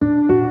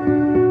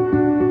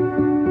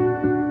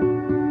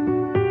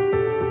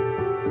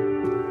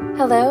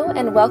Hello,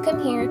 and welcome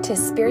here to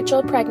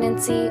Spiritual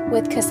Pregnancy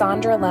with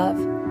Cassandra Love.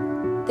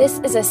 This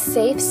is a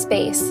safe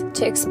space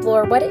to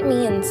explore what it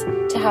means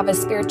to have a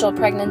spiritual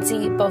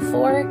pregnancy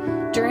before,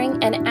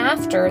 during, and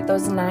after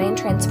those 9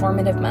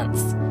 transformative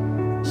months.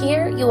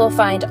 Here you will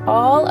find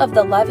all of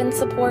the love and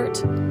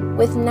support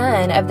with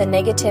none of the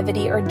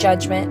negativity or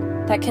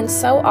judgment that can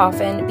so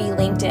often be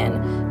linked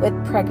in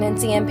with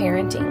pregnancy and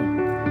parenting.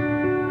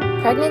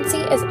 Pregnancy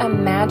is a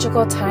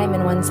magical time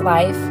in one's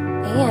life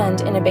and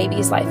in a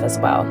baby's life as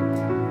well.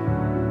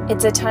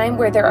 It's a time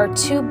where there are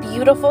 2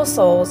 beautiful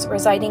souls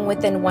residing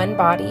within one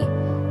body,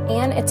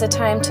 and it's a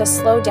time to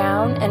slow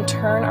down and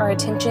turn our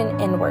attention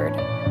inward.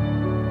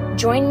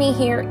 Join me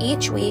here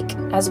each week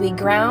as we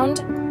ground,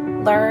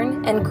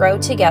 learn, and grow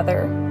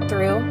together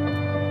through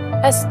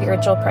a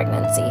spiritual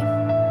pregnancy.